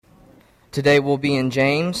Today we'll be in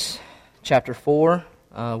James chapter 4.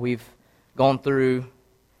 We've gone through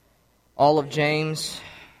all of James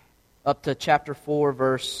up to chapter 4,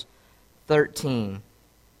 verse 13.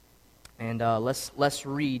 And let's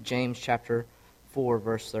read James chapter 4,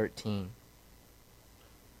 verse 13.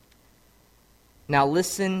 Now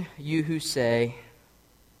listen, you who say,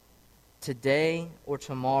 today or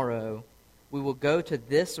tomorrow we will go to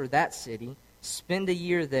this or that city, spend a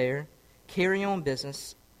year there, carry on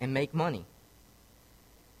business, and make money.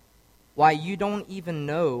 Why, you don't even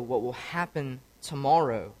know what will happen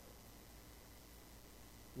tomorrow.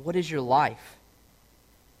 What is your life?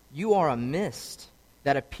 You are a mist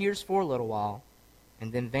that appears for a little while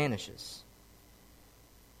and then vanishes.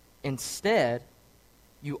 Instead,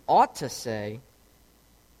 you ought to say,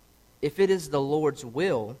 if it is the Lord's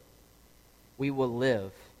will, we will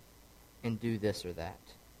live and do this or that.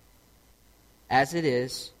 As it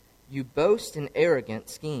is, you boast in arrogant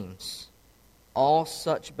schemes. All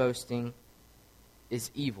such boasting is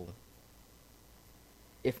evil.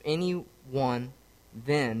 If anyone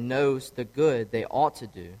then knows the good they ought to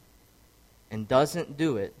do and doesn't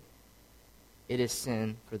do it, it is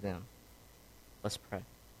sin for them. Let's pray.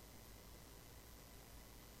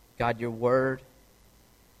 God, your word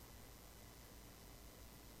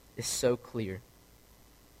is so clear.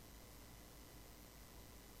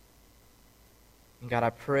 And God,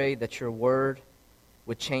 I pray that your word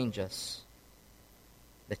would change us,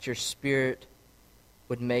 that your Spirit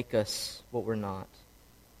would make us what we're not.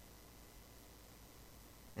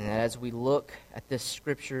 And that as we look at this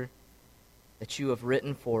scripture that you have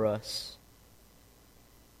written for us,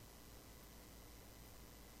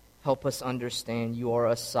 help us understand you are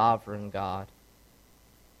a sovereign God.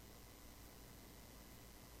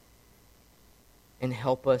 And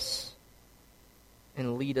help us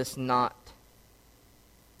and lead us not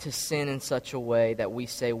to sin in such a way that we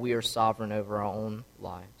say we are sovereign over our own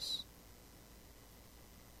lives.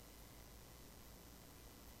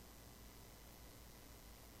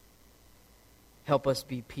 Help us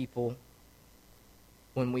be people,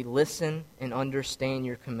 when we listen and understand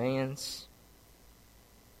your commands,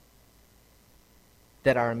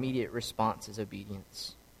 that our immediate response is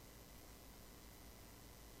obedience.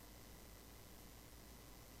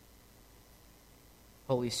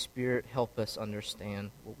 Holy Spirit, help us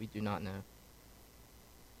understand what we do not know.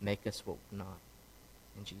 Make us what we're not.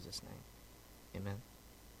 In Jesus' name, amen.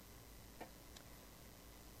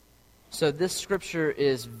 So this scripture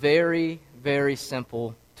is very, very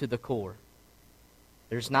simple to the core.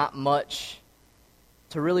 There's not much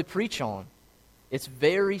to really preach on. It's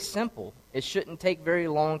very simple. It shouldn't take very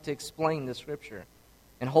long to explain the scripture.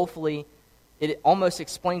 And hopefully, it almost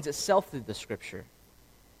explains itself through the scripture.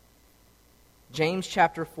 James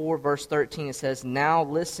chapter 4, verse 13, it says, now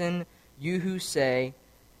listen, you who say,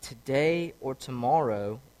 today or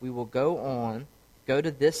tomorrow we will go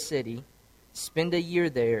to this city, spend a year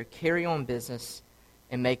there, carry on business,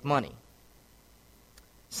 and make money.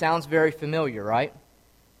 Sounds very familiar, right?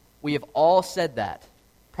 We have all said that.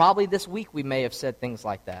 Probably this week we may have said things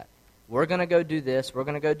like that. We're going to go do this, we're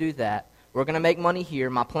going to go do that, we're going to make money here,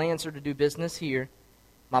 my plans are to do business here,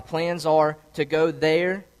 my plans are to go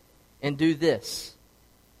there and do this.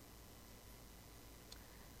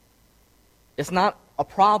 It's not a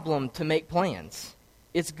problem to make plans.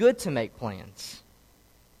 It's good to make plans.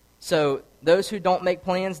 So those who don't make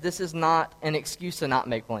plans, this is not an excuse to not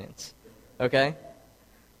make plans. Okay?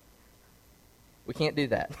 We can't do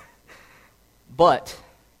that. But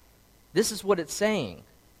this is what it's saying.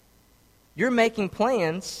 You're making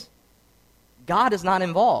plans. God is not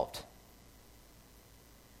involved.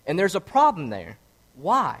 And there's a problem there.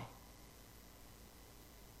 Why?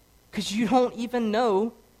 Because you don't even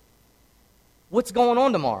know what's going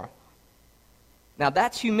on tomorrow. Now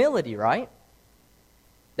that's humility, right?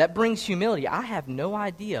 That brings humility. I have no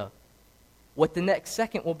idea what the next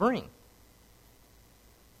second will bring.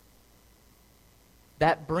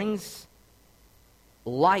 That brings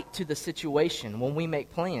light to the situation when we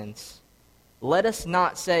make plans. Let us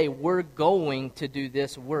not say, we're going to do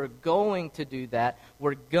this, we're going to do that,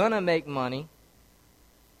 we're going to make money.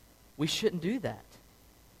 We shouldn't do that.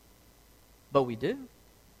 But we do,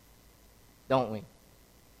 don't we?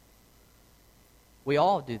 We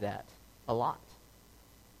all do that a lot.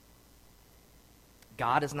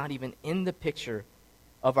 God is not even in the picture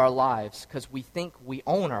of our lives because we think we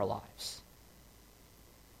own our lives.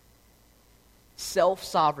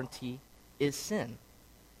 Self-sovereignty is sin.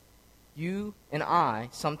 You and I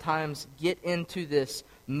sometimes get into this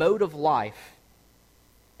mode of life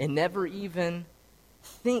and never even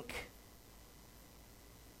think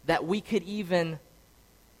that we could even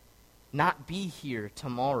not be here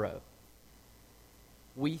tomorrow.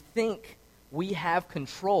 we think we have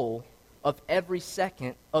control of every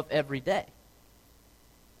second of every day.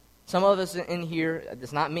 Some of us in here,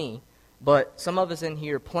 it's not me, but some of us in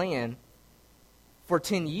here plan for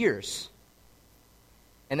 10 years.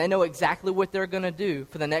 And they know exactly what they're going to do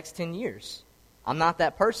for the next 10 years. I'm not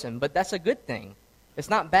that person, but that's a good thing. It's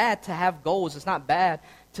not bad to have goals. It's not bad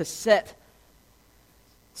to set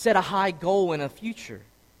a high goal in a future.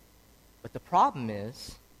 But the problem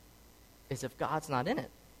is if God's not in it.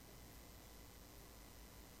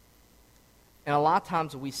 And a lot of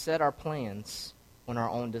times we set our plans on our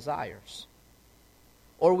own desires.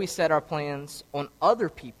 Or we set our plans on other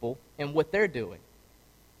people and what they're doing.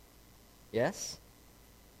 Yes?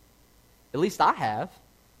 At least I have.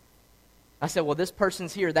 I said, well, this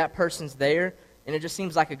person's here, that person's there, and it just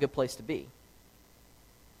seems like a good place to be.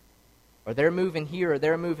 Or they're moving here, or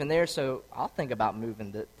they're moving there, so I'll think about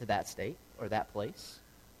moving to that state or that place.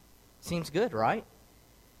 Seems good, right?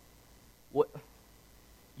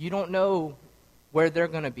 You don't know where they're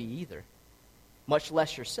going to be either, much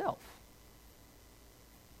less yourself.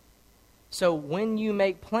 So when you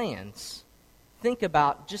make plans, think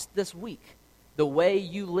about just this week, the way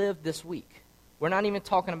you live this week. We're not even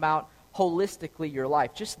talking about holistically your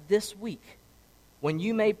life. Just this week, when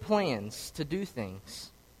you made plans to do things,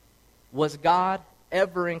 was God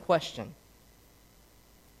ever in question?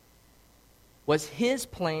 Was his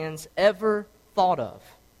plans ever thought of?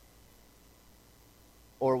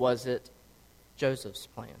 Or was it Joseph's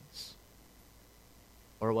plans?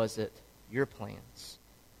 Or was it your plans?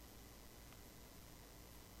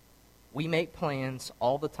 We make plans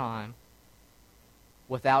all the time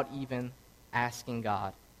without even asking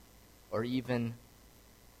God or even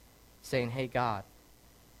saying, hey, God,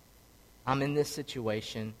 I'm in this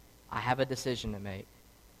situation. I have a decision to make.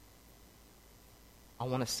 I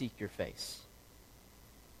want to seek your face.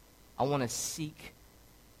 I want to seek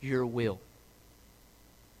your will.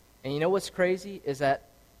 And you know what's crazy is that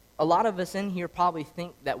a lot of us in here probably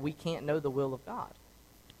think that we can't know the will of God.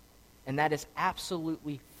 And that is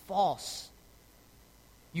absolutely false.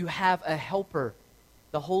 You have a helper,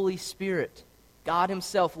 the Holy Spirit, God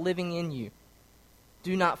himself living in you.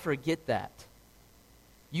 Do not forget that.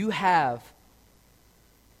 You have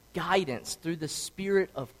guidance through the Spirit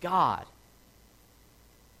of God.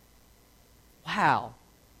 Wow.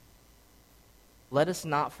 Let us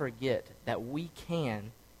not forget that we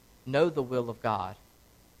can know the will of God.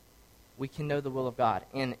 We can know the will of God.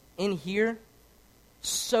 And in here,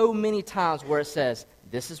 so many times where it says,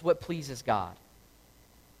 this is what pleases God.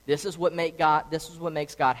 This is what makes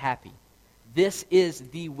God happy. This is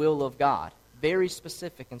the will of God. Very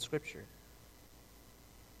specific in Scripture.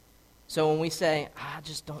 So when we say, I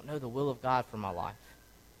just don't know the will of God for my life,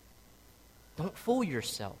 don't fool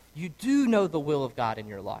yourself. You do know the will of God in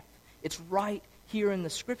your life. It's right here in the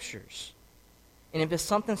Scriptures. And if it's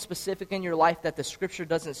something specific in your life that the Scripture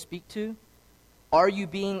doesn't speak to, are you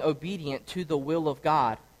being obedient to the will of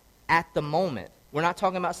God at the moment? We're not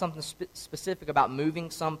talking about something specific about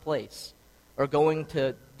moving someplace or going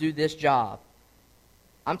to do this job.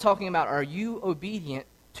 I'm talking about, are you obedient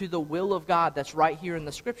to the will of God that's right here in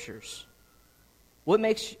the Scriptures? What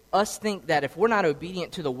makes us think that if we're not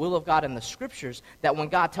obedient to the will of God in the Scriptures, that when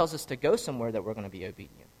God tells us to go somewhere that we're going to be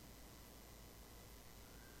obedient?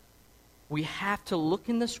 We have to look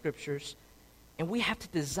in the Scriptures, and we have to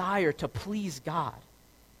desire to please God.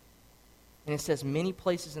 And it says many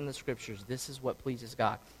places in the Scriptures, this is what pleases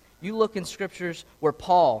God. You look in Scriptures where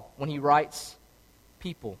Paul, when he writes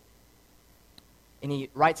people, and he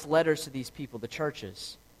writes letters to these people, the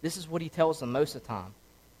churches, this is what he tells them most of the time.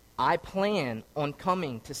 I plan on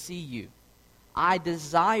coming to see you. I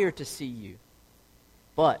desire to see you.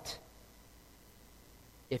 But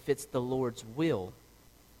if it's the Lord's will,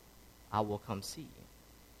 I will come see you.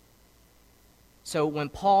 So when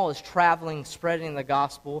Paul is traveling, spreading the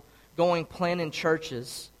gospel, going, planting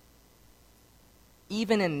churches,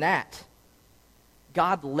 even in that,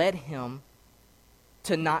 God led him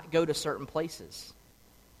to not go to certain places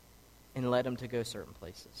and led him to go certain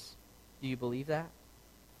places. Do you believe that?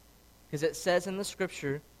 Because it says in the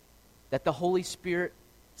Scripture that the Holy Spirit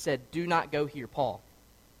said, do not go here, Paul.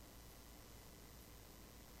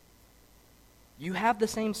 You have the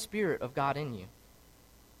same Spirit of God in you.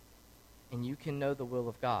 And you can know the will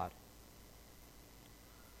of God.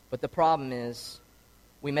 But the problem is,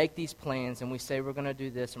 we make these plans and we say we're going to do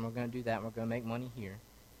this and we're going to do that and we're going to make money here.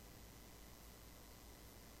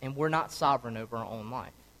 And we're not sovereign over our own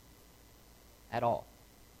life. At all.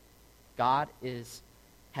 God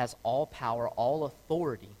has all power, all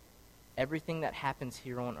authority. Everything that happens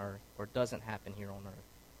here on earth or doesn't happen here on earth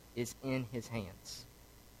is in his hands.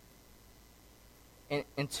 And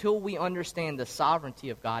until we understand the sovereignty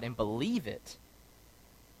of God and believe it,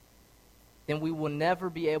 then we will never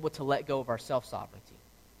be able to let go of our self-sovereignty.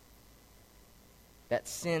 That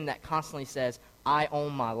sin that constantly says, I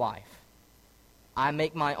own my life. I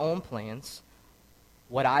make my own plans.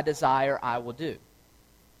 What I desire, I will do.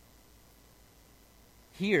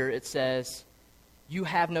 Here it says, you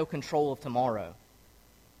have no control of tomorrow.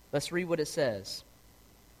 Let's read what it says.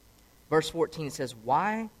 Verse 14 says,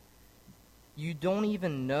 why? You don't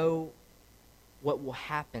even know what will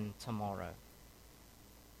happen tomorrow.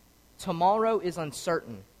 Tomorrow is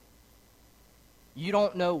uncertain. You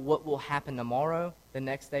don't know what will happen tomorrow, the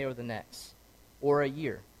next day, or the next, or a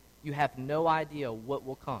year. You have no idea what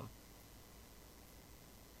will come.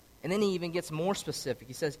 And then he even gets more specific.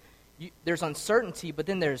 He says, there's uncertainty, but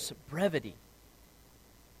then there's brevity.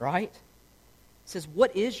 Right? He says,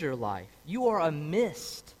 what is your life? You are a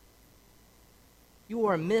mist. You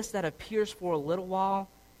are a mist that appears for a little while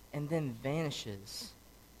and then vanishes.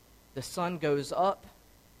 The sun goes up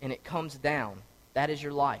and it comes down. That is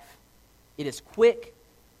your life. It is quick.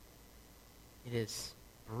 It is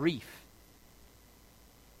brief.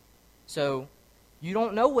 So, you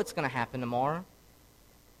don't know what's going to happen tomorrow.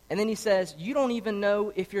 And then he says, you don't even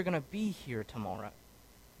know if you're going to be here tomorrow.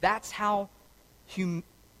 That's how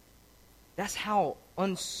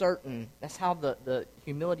uncertain, that's how the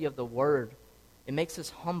humility of the word, it makes us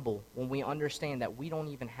humble when we understand that we don't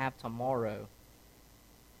even have tomorrow.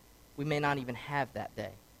 We may not even have that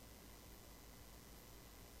day.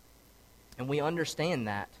 And we understand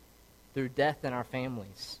that through death in our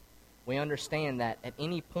families. We understand that at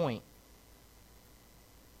any point,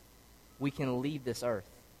 we can leave this earth.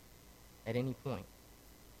 At any point.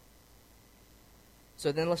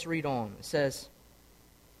 So then let's read on. It says,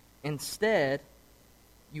 instead,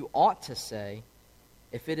 you ought to say,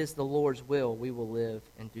 if it is the Lord's will, we will live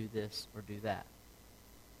and do this or do that.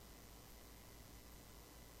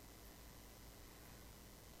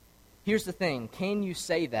 Here's the thing. Can you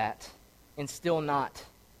say that and still not,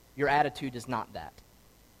 your attitude is not that?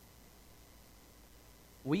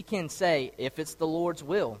 We can say, if it's the Lord's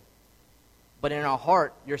will, but in our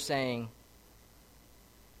heart, you're saying,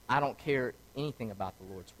 I don't care anything about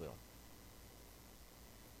the Lord's will.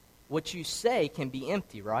 What you say can be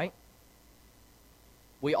empty, right?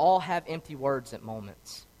 We all have empty words at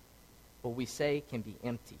moments. What we say can be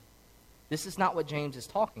empty. This is not what James is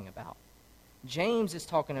talking about. James is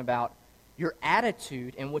talking about your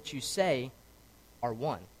attitude and what you say are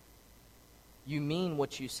one. You mean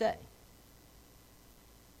what you say.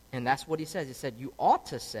 And that's what he says. He said, you ought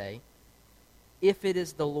to say, if it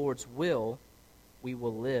is the Lord's will, we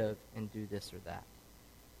will live and do this or that.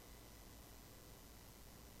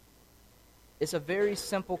 It's a very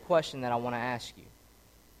simple question that I want to ask you.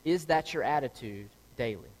 Is that your attitude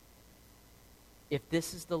daily? If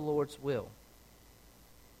this is the Lord's will,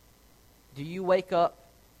 do you wake up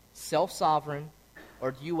self-sovereign,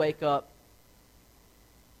 or do you wake up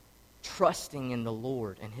trusting in the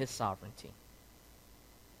Lord and His sovereignty?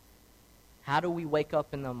 How do we wake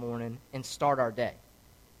up in the morning and start our day?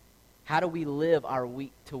 How do we live our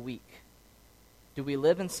week to week? Do we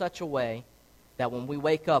live in such a way that when we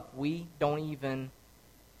wake up, we don't even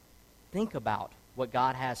think about what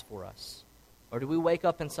God has for us? Or do we wake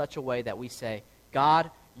up in such a way that we say, God,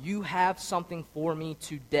 you have something for me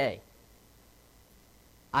today.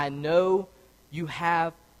 I know you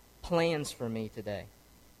have plans for me today.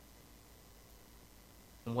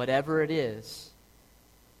 And whatever it is,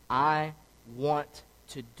 I want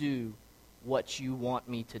to do what you want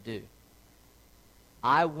me to do.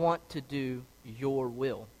 I want to do your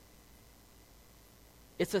will.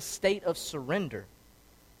 It's a state of surrender.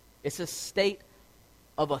 It's a state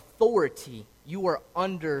of authority. You are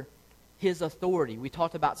under His authority. We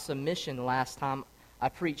talked about submission last time I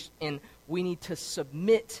preached, and we need to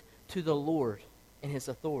submit to the Lord and His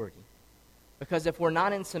authority. Because if we're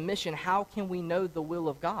not in submission, how can we know the will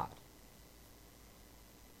of God?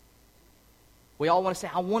 We all want to say,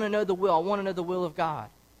 I want to know the will. I want to know the will of God.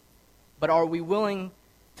 But are we willing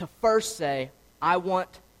to first say, I want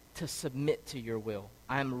to submit to your will.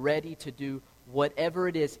 I am ready to do whatever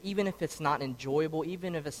it is, even if it's not enjoyable,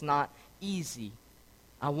 even if it's not easy.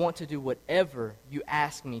 I want to do whatever you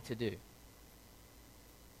ask me to do.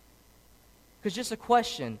 Because just a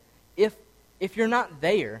question, if you're not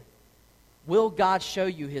there, will God show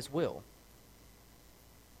you His will?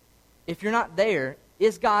 If you're not there,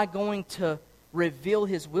 is God going to reveal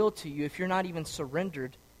His will to you if you're not even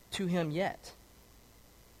surrendered to Him yet?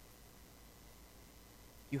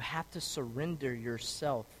 You have to surrender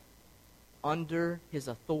yourself under His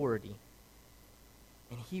authority,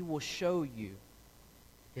 and He will show you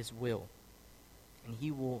His will. and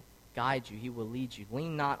he will guide you. He will lead you.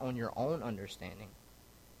 Lean not on your own understanding,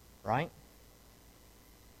 right?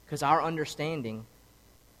 Because our understanding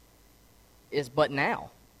is but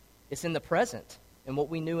now. It's in the present and what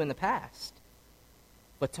we knew in the past.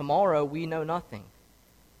 But tomorrow we know nothing.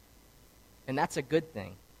 And that's a good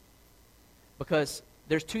thing. Because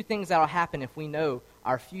there's two things that will happen if we know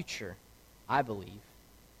our future, I believe.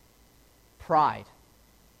 Pride.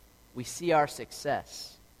 We see our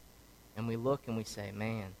success, and we look and we say,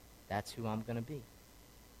 man, that's who I'm going to be.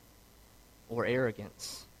 Or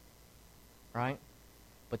arrogance, right?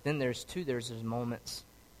 But then there's those moments,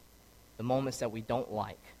 the moments that we don't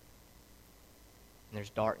like. And there's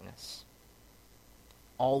darkness.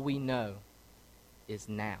 All we know is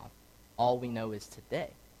now. All we know is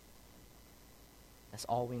today. That's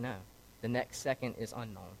all we know. The next second is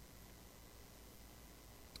unknown.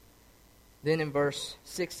 Then in verse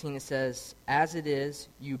 16 it says, as it is,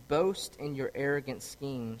 you boast in your arrogant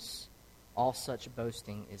schemes. All such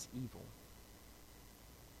boasting is evil.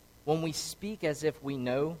 When we speak as if we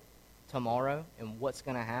know tomorrow and what's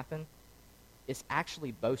going to happen, it's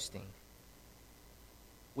actually boasting.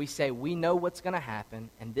 We say we know what's going to happen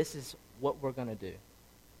and this is what we're going to do.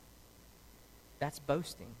 That's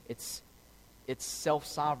boasting. It's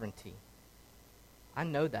self-sovereignty. I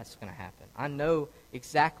know that's going to happen. I know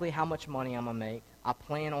exactly how much money I'm going to make. I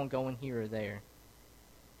plan on going here or there.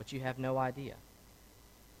 But you have no idea.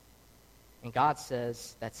 And God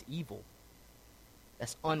says that's evil.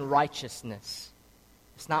 That's unrighteousness.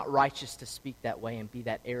 It's not righteous to speak that way and be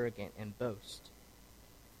that arrogant and boast.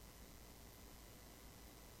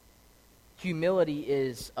 Humility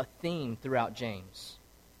is a theme throughout James.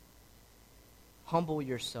 Humble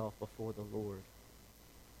yourself before the Lord,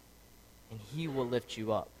 and he will lift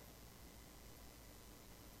you up.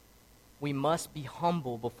 We must be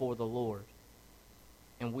humble before the Lord,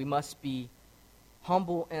 and we must be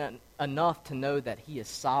humble enough to know that he is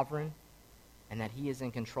sovereign and that he is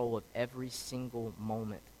in control of every single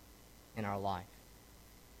moment in our life.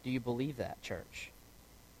 Do you believe that, church?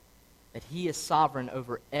 That he is sovereign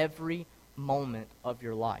over every moment of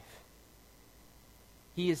your life.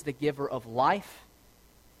 He is the giver of life,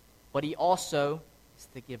 but he also is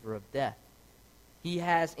the giver of death. He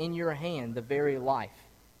has in your hand the very life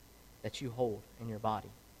that you hold in your body.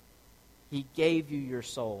 He gave you your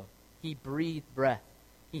soul. He breathed breath.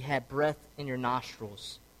 He had breath in your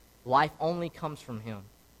nostrils. Life only comes from him.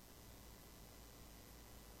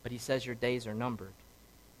 But he says your days are numbered.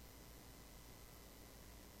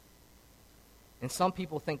 And some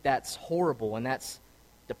people think that's horrible and that's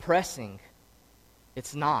depressing.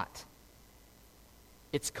 It's not.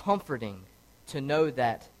 It's comforting to know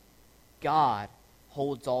that God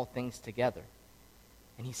holds all things together.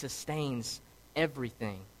 And he sustains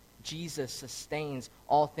everything. Jesus sustains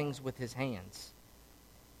all things with his hands.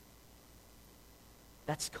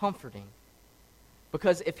 That's comforting.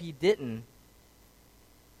 Because if he didn't,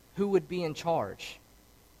 who would be in charge?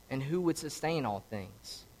 And who would sustain all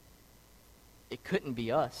things? It couldn't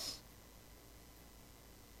be us.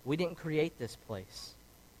 We didn't create this place.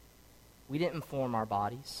 We didn't form our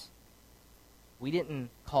bodies. We didn't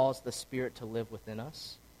cause the Spirit to live within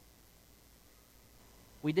us.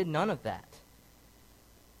 We did none of that.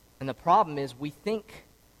 And the problem is we think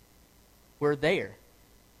we're there,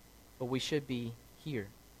 but we should be here.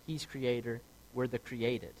 He's creator, we're the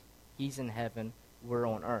created. He's in heaven, we're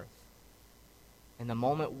on earth. And the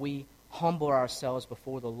moment we humble ourselves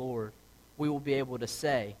before the Lord, we will be able to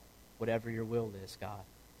say, whatever your will is, God,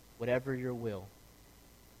 whatever your will,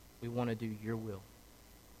 we want to do your will.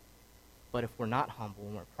 But if we're not humble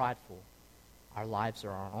and we're prideful, our lives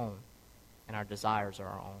are our own, and our desires are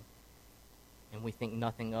our own. And we think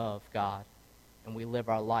nothing of God, and we live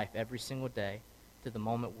our life every single day to the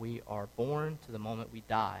moment we are born, to the moment we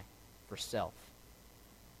die, for self.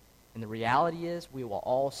 And the reality is we will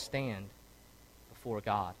all stand before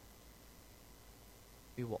God.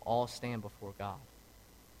 We will all stand before God.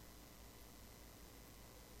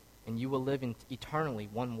 And you will live eternally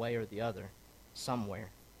one way or the other, somewhere,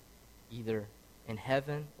 either in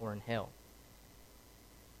heaven or in hell.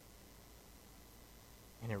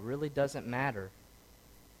 And it really doesn't matter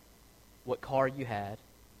what car you had.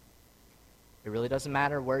 It really doesn't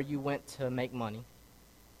matter where you went to make money.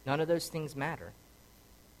 None of those things matter.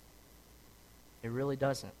 It really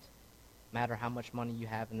doesn't matter how much money you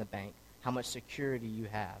have in the bank, how much security you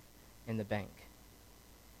have in the bank.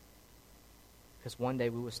 Because one day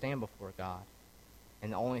we will stand before God,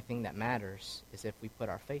 and the only thing that matters is if we put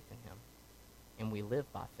our faith in him, and we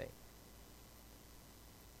live by faith.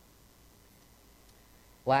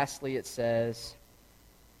 Lastly, it says,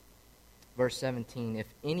 verse 17, if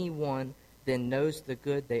anyone then knows the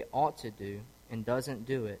good they ought to do and doesn't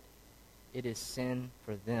do it, it is sin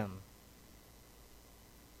for them.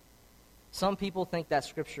 Some people think that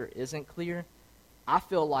Scripture isn't clear. I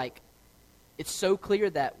feel like it's so clear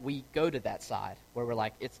that we go to that side where we're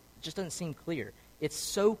like, it just doesn't seem clear. It's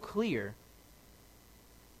so clear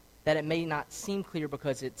that it may not seem clear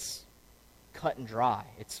because it's cut and dry.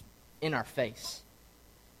 It's in our face.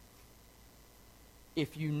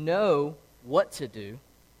 If you know what to do,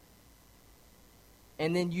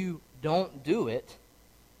 and then you don't do it,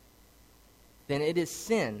 then it is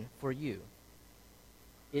sin for you.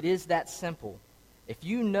 It is that simple. If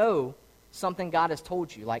you know something God has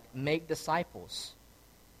told you, like make disciples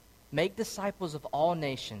of all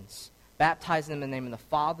nations, baptizing them in the name of the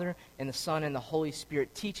Father and the Son and the Holy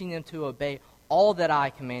Spirit, teaching them to obey all that I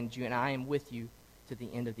commanded you, and I am with you to the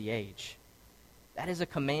end of the age. That is a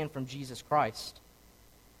command from Jesus Christ.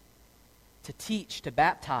 To teach, to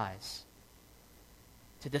baptize,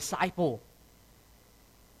 to disciple.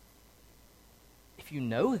 If you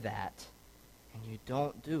know that and you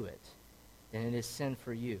don't do it, then it is sin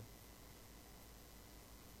for you.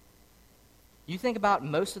 You think about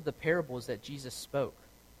most of the parables that Jesus spoke.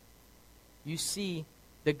 You see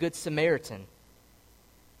the Good Samaritan.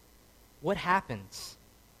 What happens?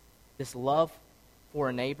 This love for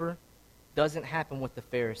a neighbor doesn't happen with the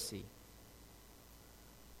Pharisee.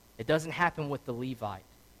 It doesn't happen with the Levite.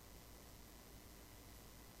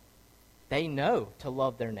 They know to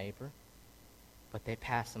love their neighbor, but they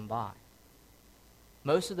pass them by.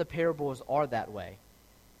 Most of the parables are that way.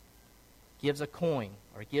 Gives a coin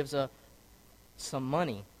or gives some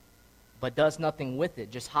money, but does nothing with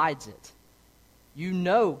it, just hides it. You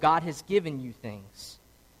know God has given you things.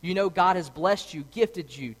 You know God has blessed you,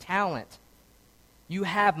 gifted you, talent. You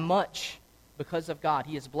have much because of God.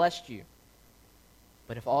 He has blessed you.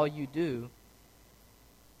 But if all you do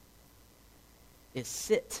is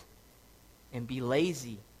sit and be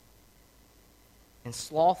lazy and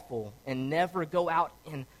slothful and never go out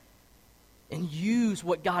and use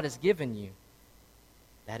what God has given you,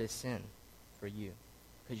 that is sin for you.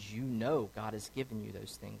 Because you know God has given you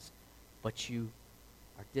those things, but you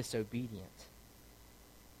are disobedient.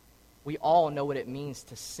 We all know what it means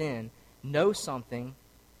to sin, know something,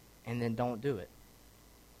 and then don't do it.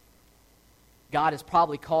 God has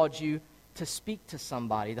probably called you to speak to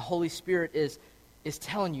somebody. The Holy Spirit is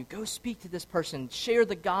telling you, go speak to this person, share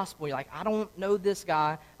the gospel. You're like, I don't know this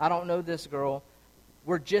guy, I don't know this girl.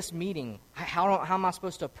 We're just meeting. How am I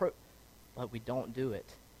supposed to approach? But we don't do it.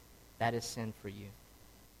 That is sin for you.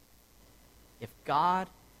 If God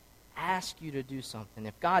asks you to do something,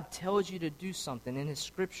 if God tells you to do something in His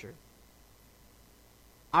Scripture,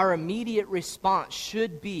 our immediate response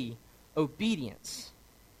should be obedience.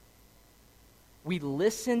 We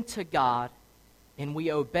listen to God and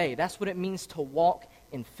we obey. That's what it means to walk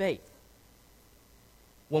in faith.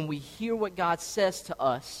 When we hear what God says to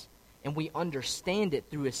us and we understand it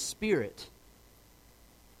through His Spirit,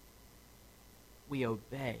 we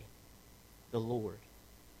obey the Lord.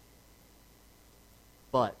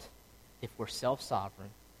 But if we're self-sovereign,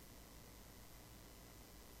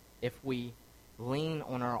 if we lean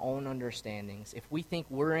on our own understandings, if we think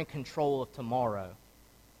we're in control of tomorrow,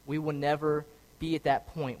 we will never be at that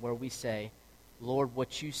point where we say, Lord,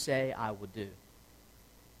 what you say, I will do.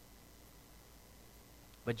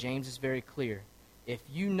 But James is very clear. If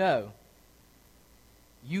you know,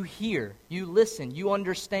 you hear, you listen, you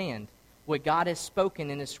understand what God has spoken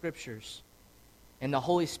in His Scriptures, and the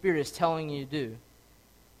Holy Spirit is telling you to do,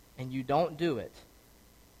 and you don't do it,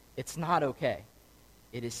 it's not okay.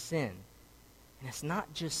 It is sin. And it's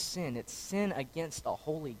not just sin, it's sin against a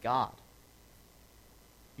holy God.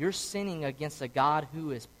 You're sinning against a God who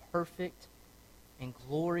is perfect and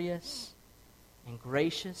glorious and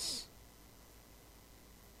gracious.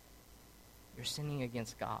 You're sinning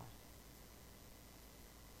against God.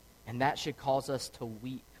 And that should cause us to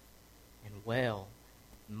weep and wail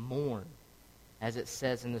and mourn, as it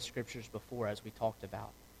says in the Scriptures before, as we talked about.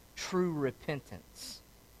 True repentance.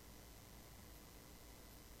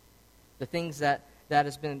 The things that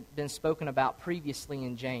has been spoken about previously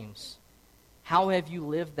in James. How have you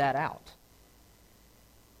lived that out?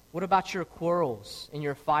 What about your quarrels and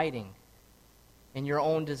your fighting and your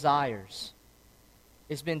own desires?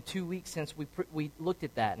 It's been 2 weeks since we looked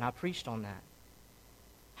at that, and I preached on that.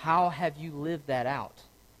 How have you lived that out?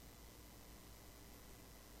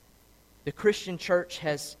 The Christian church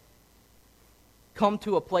has come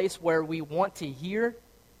to a place where we want to hear,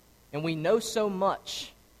 and we know so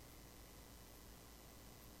much,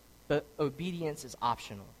 but obedience is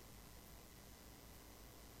optional.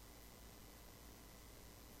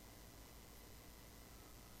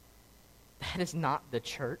 That is not the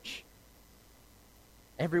church.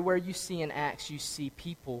 Everywhere you see in Acts, you see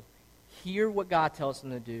people hear what God tells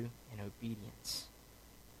them to do in obedience.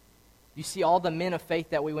 You see all the men of faith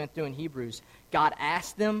that we went through in Hebrews. God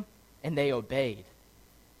asked them, and they obeyed.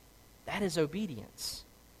 That is obedience.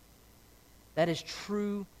 That is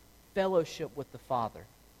true fellowship with the Father.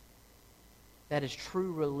 That is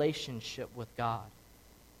true relationship with God.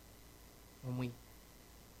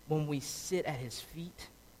 When we sit at his feet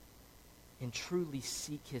and truly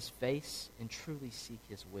seek his face and truly seek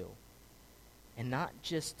his will. And not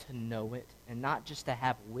just to know it and not just to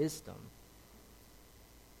have wisdom.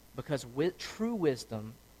 Because true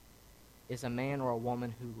wisdom is a man or a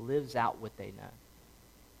woman who lives out what they know.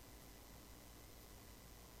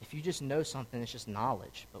 If you just know something, it's just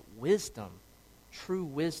knowledge. But wisdom, true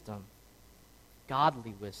wisdom,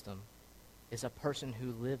 godly wisdom, is a person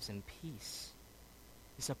who lives in peace.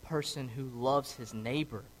 It's a person who loves his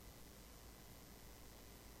neighbor.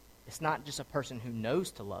 It's not just a person who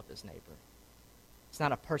knows to love his neighbor. It's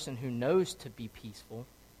not a person who knows to be peaceful.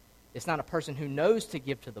 It's not a person who knows to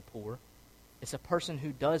give to the poor. It's a person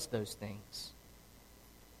who does those things.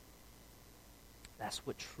 That's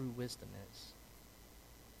what true wisdom is.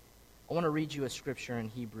 I want to read you a scripture in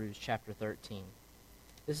Hebrews chapter 13.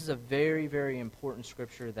 This is a very, very important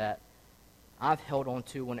scripture that I've held on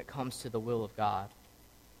to when it comes to the will of God.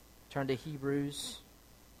 Turn to Hebrews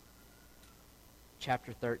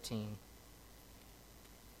chapter 13.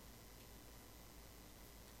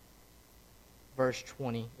 Verse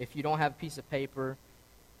 20. If you don't have a piece of paper,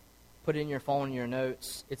 put it in your phone in your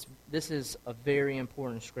notes. This is a very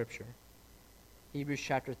important scripture. Hebrews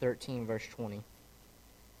chapter 13, verse 20.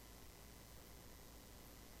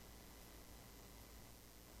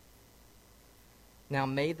 Now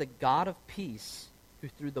may the God of peace, who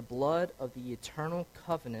through the blood of the eternal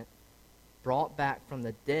covenant brought back from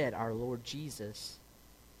the dead our Lord Jesus,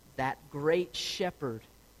 that great shepherd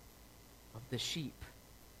of the sheep,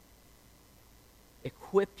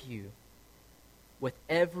 equip you with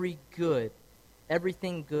everything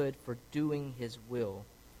good for doing his will,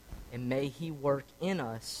 and may he work in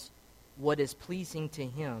us what is pleasing to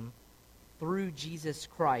him through Jesus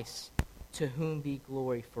Christ, to whom be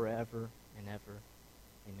glory forever and ever.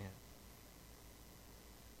 Amen.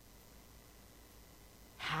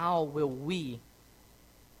 How will we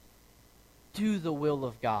do the will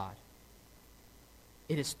of God?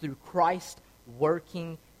 It is through Christ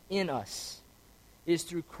working in us. It is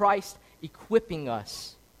through Christ equipping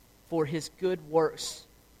us for his good works,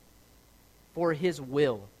 for his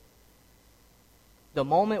will. The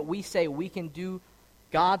moment we say we can do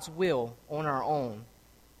God's will on our own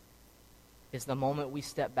is the moment we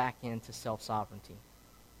step back into self-sovereignty.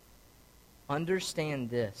 Understand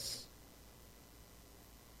this,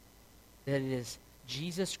 that it is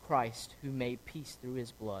Jesus Christ who made peace through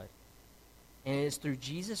his blood. And it is through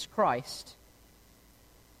Jesus Christ,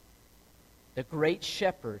 the great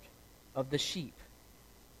shepherd of the sheep,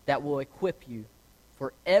 that will equip you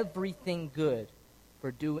for everything good,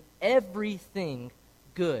 for doing everything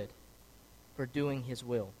good, for doing his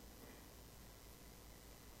will.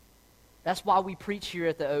 That's why we preach here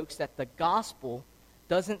at the Oaks that the gospel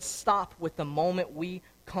doesn't stop with the moment we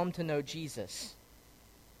come to know Jesus.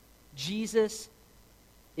 Jesus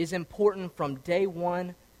is important from day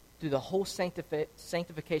one through the whole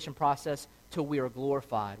sanctification process till we are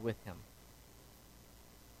glorified with him.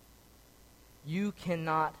 You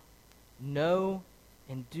cannot know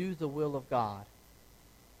and do the will of God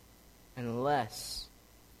unless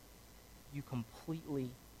you completely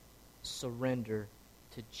surrender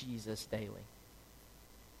to Jesus daily.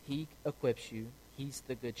 He equips you. He's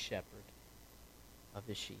the good shepherd of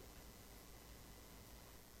the sheep.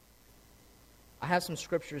 I have some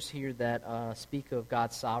scriptures here that speak of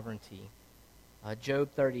God's sovereignty.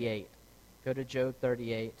 Job 38. Go to Job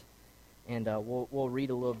 38, and we'll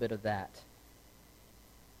read a little bit of that.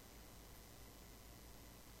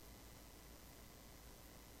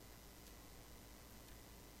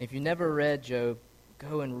 If you never read Job,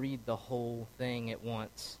 go and read the whole thing at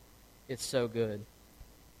once. It's so good.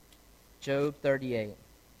 Job 38.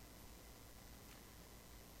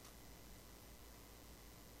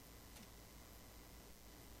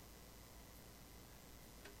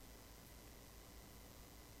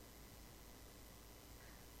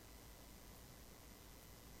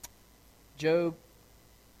 Job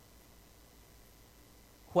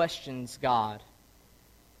questions God,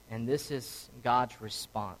 and this is God's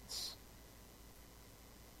response.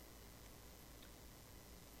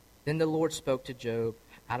 Then the Lord spoke to Job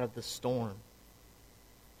out of the storm.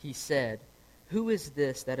 He said, "Who is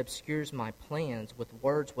this that obscures my plans with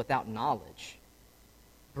words without knowledge?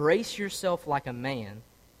 Brace yourself like a man.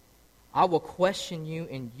 I will question you,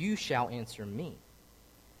 and you shall answer me.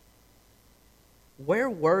 Where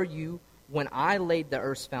were you when I laid the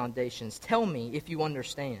earth's foundations? Tell me if you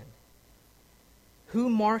understand. Who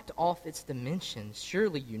marked off its dimensions?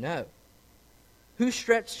 Surely you know. Who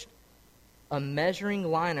stretched a measuring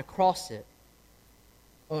line across it?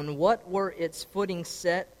 On what were its footings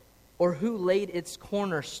set, or who laid its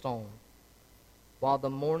cornerstone? While the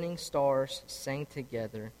morning stars sang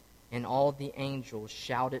together, and all the angels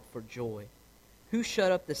shouted for joy. Who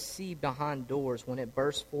shut up the sea behind doors when it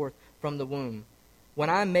burst forth from the womb? When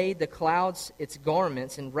I made the clouds its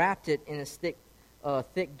garments and wrapped it in its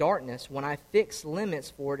thick darkness, when I fixed limits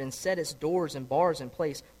for it and set its doors and bars in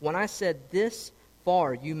place, when I said, this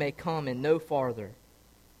far you may come and no farther,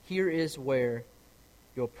 here is where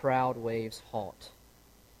your proud waves halt.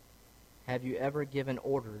 Have you ever given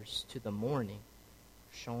orders to the morning,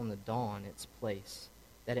 shown the dawn its place,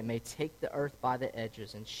 that it may take the earth by the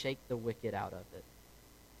edges and shake the wicked out of it?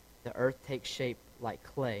 The earth takes shape like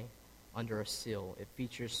clay under a sill. Its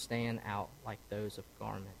features stand out like those of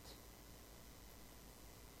garment.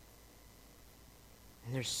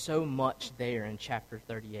 And there's so much there in chapter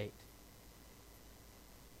 38.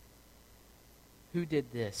 Who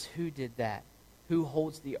did this? Who did that? Who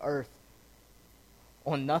holds the earth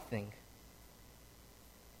on nothing?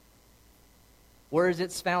 Where is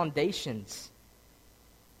its foundations?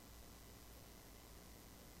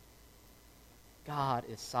 God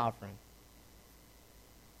is sovereign.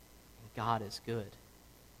 And God is good.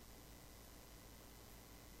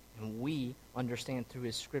 And we understand through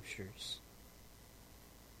his scriptures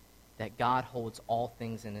that God holds all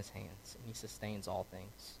things in his hands, and he sustains all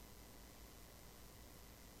things.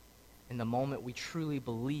 In the moment we truly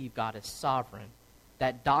believe God is sovereign,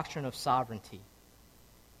 that doctrine of sovereignty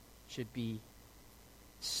should be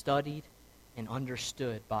studied and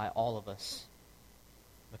understood by all of us,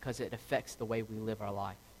 because it affects the way we live our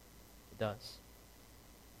life. It does.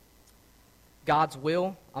 God's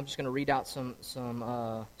will, I'm just going to read out some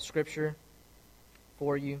scripture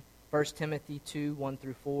for you. 1 Timothy 2, 1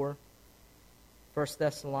 through 4. 1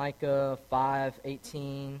 Thessalonica 5,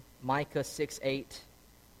 18. Micah 6, 8.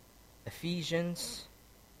 Ephesians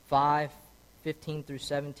 5, 15 through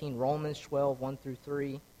 17. Romans 12, 1 through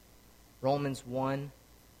 3. Romans 1,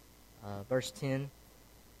 verse 10.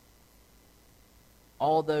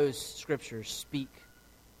 All those scriptures speak,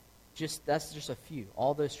 that's just a few.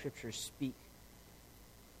 All those scriptures speak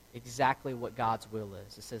exactly what God's will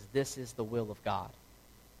is. It says, this is the will of God.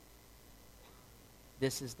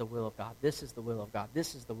 This is the will of God. This is the will of God.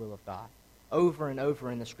 This is the will of God. Over and over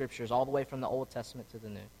in the scriptures, all the way from the Old Testament to the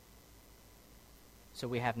New. So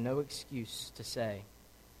we have no excuse to say,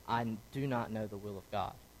 I do not know the will of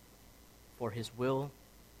God. For his will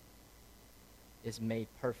is made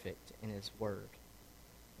perfect in his word.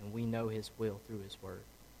 And we know his will through his word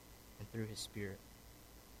and through his Spirit.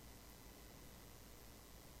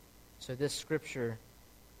 So this scripture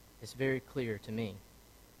is very clear to me.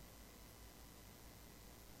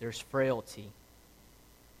 There's frailty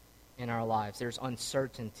in our lives. There's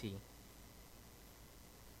uncertainty.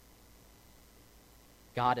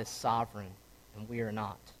 God is sovereign, and we are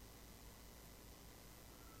not.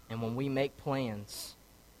 And when we make plans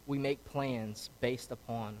based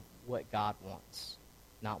upon what God wants,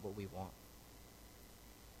 not what we want.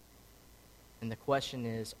 And the question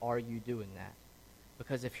is, are you doing that?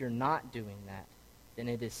 Because if you're not doing that, then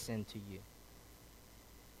it is sin to you.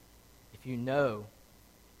 If you know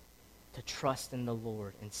to trust in the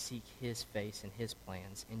Lord and seek his face and his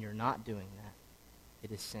plans, and you're not doing that,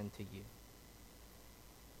 it is sin to you.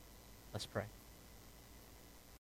 Let's pray.